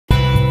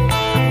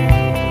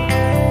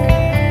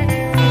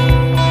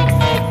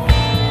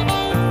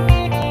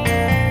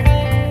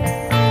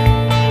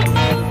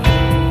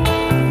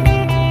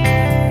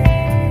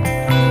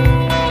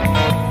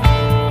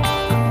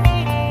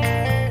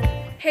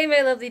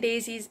lovely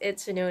daisies,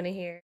 it's Winona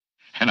here.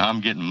 And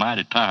I'm getting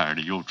mighty tired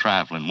of your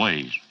trifling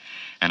ways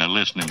and of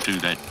listening to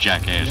that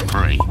jackass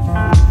pray. For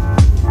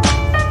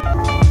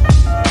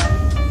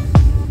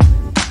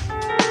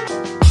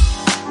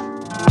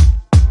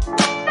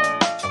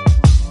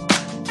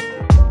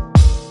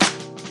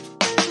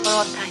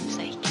all time's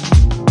sake.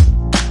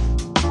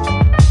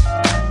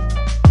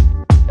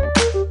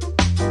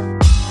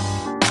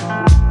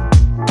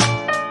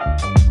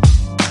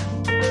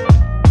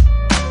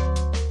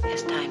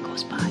 As time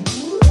goes by.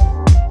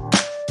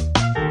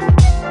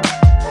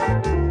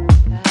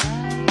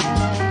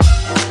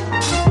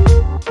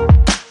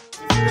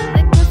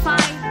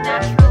 Liquefied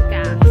natural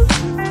gas.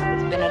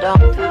 It's been a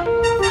long time.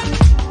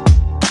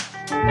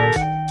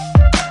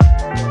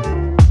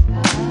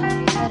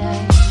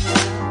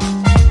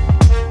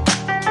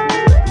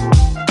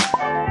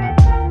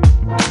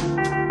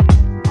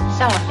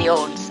 Some of the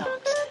old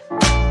songs.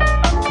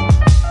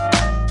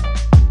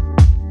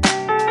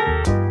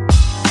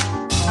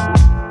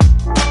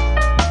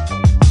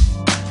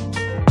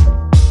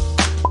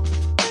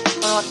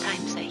 For all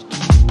time's sake.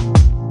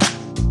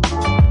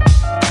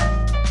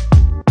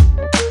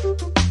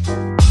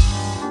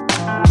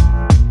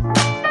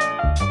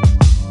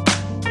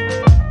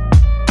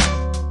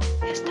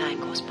 As time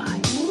goes by.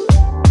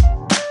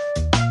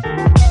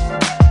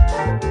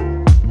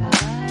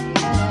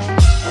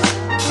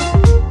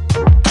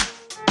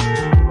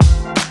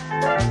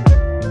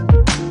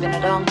 It's been a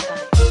long time.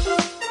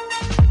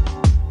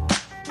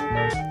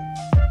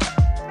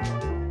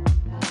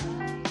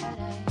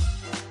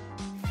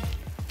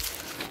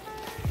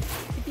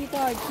 Si Tito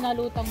Ards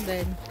nalutang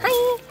din.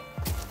 Hi!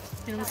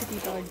 Sino mo si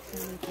Tito Ards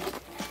nalutang?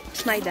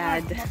 It's my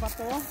dad.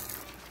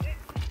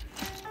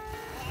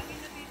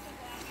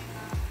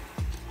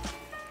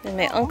 And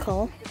my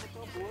uncle.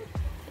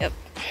 Yep.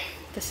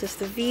 This is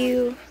the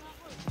view.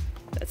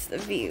 That's the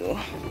view.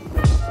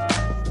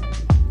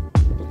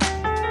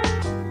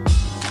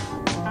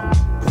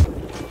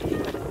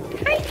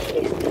 Hi!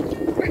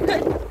 We're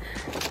good.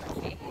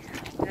 Okay.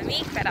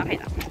 Lamig, pero okay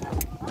lang.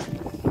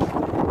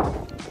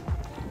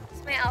 This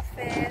is my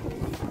outfit.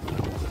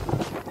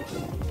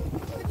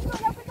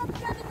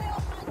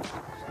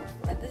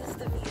 And this is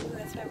the view.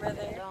 That's my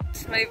brother.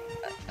 It's my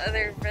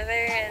other brother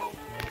and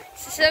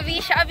this is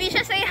Avisha.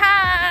 Avisha, say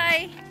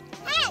hi!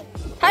 Hi!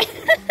 Hi!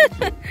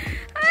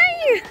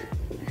 Hi!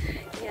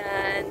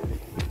 Yan.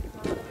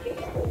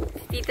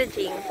 Tita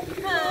Jing.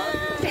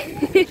 Hi!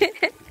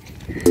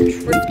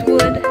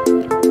 Driftwood.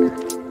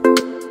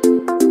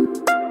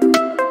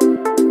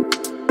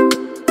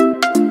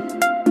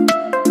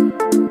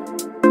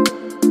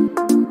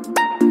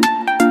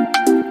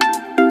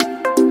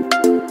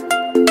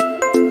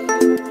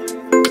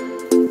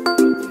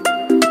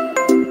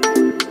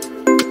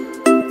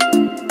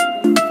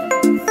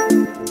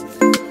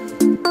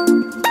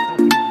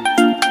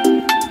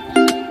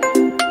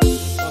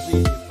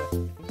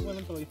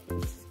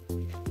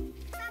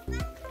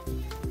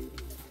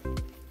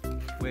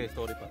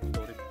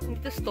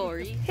 The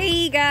story.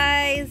 Hey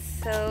guys!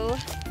 So,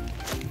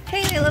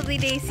 hey my lovely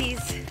daisies.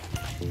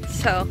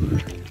 So,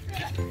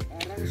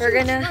 we're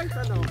gonna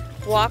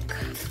walk.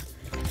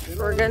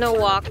 We're gonna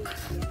walk.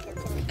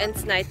 And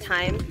it's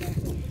nighttime.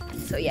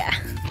 So yeah.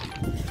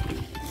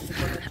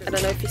 I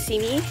don't know if you see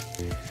me.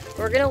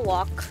 We're gonna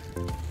walk.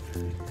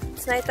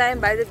 It's nighttime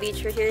by the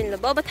beach. We're here in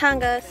Lobo,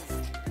 Batangas.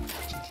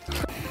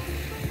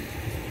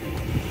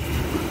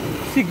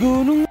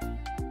 Siguro.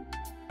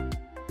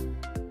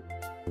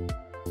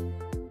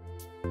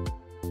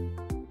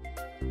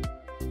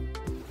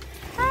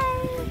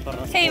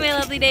 Hey my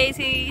lovely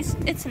daisies,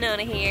 it's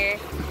Nona here.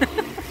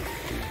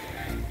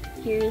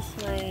 Here's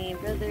my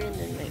brother and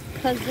then my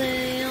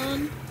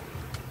cousin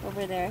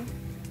over there.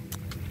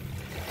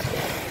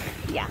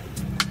 Yeah.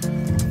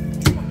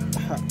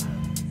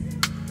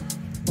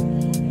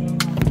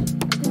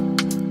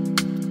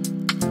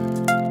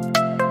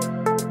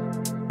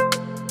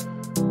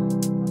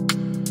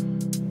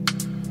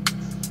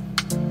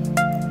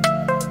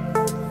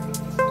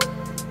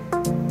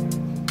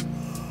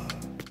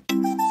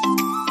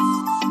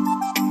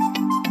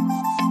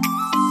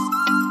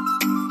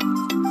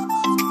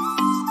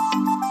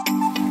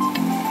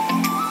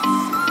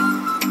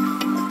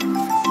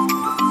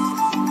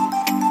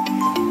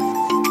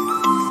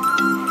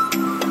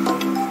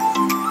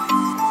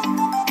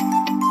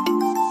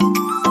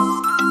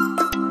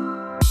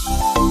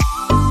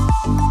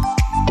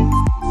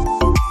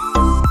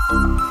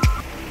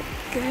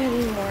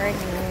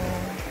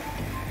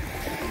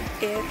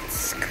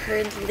 It's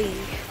currently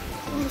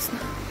almost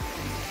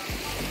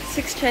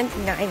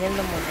 6:29 in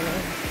the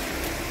morning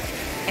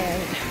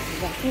and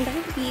walking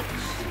down the beach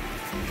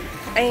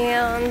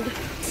and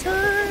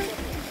sun.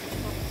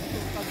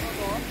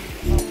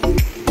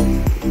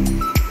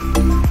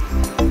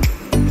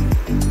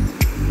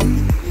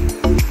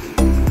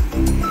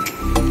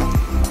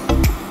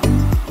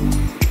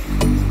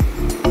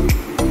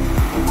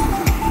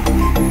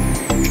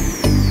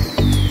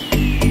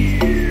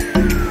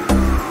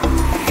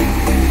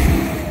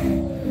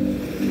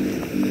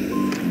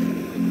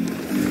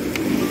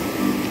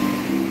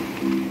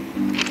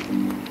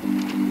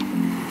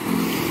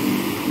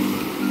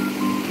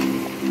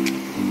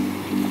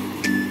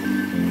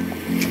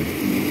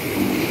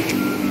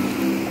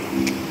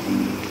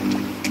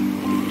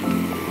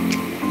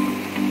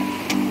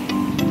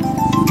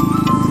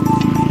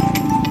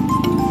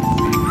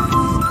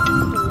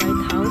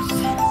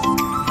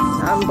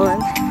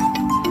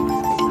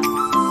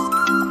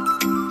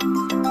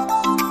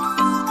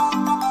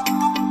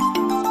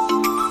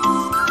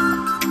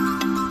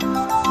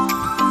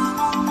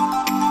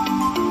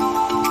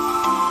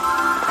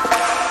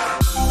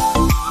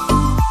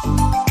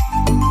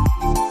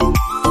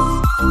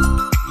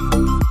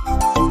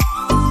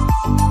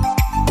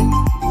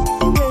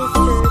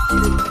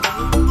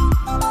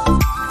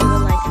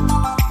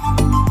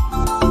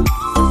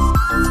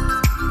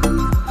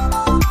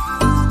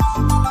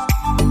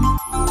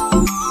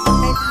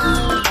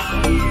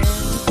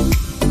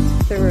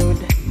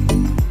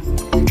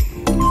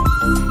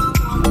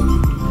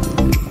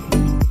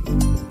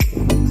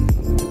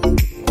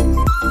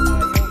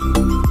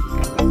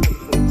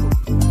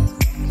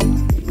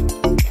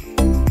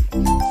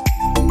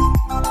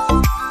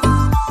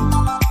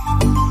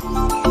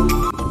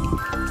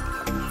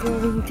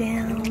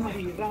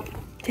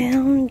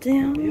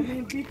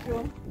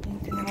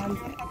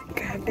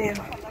 Grabe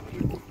oh.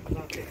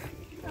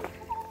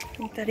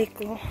 Ang tarik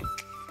ko.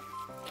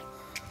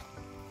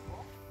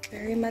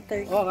 Very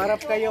matarik. Oh,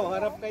 harap kayo,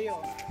 harap kayo.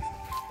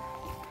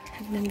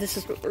 And then this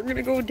is what we're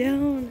gonna go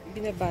down.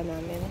 Binaba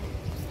namin.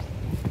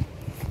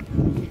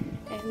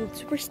 And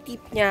super steep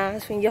niya.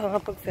 So hindi ako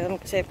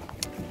kapag-film kasi,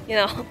 you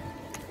know,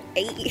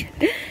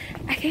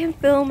 I can't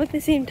film at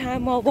the same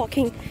time while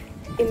walking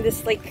in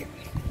this like,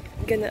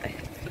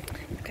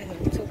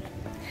 so.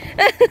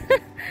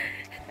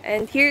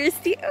 And here's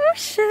the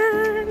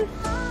ocean.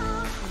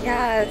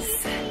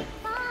 Yes.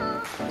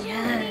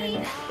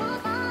 Yan.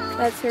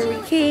 That's where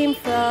we came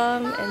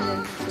from. And then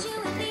this is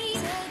where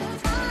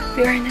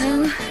we are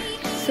now.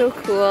 So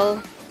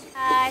cool.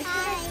 Hi.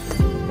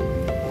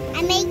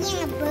 I'm making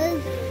a burger.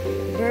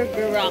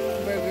 Burger rock.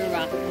 Burger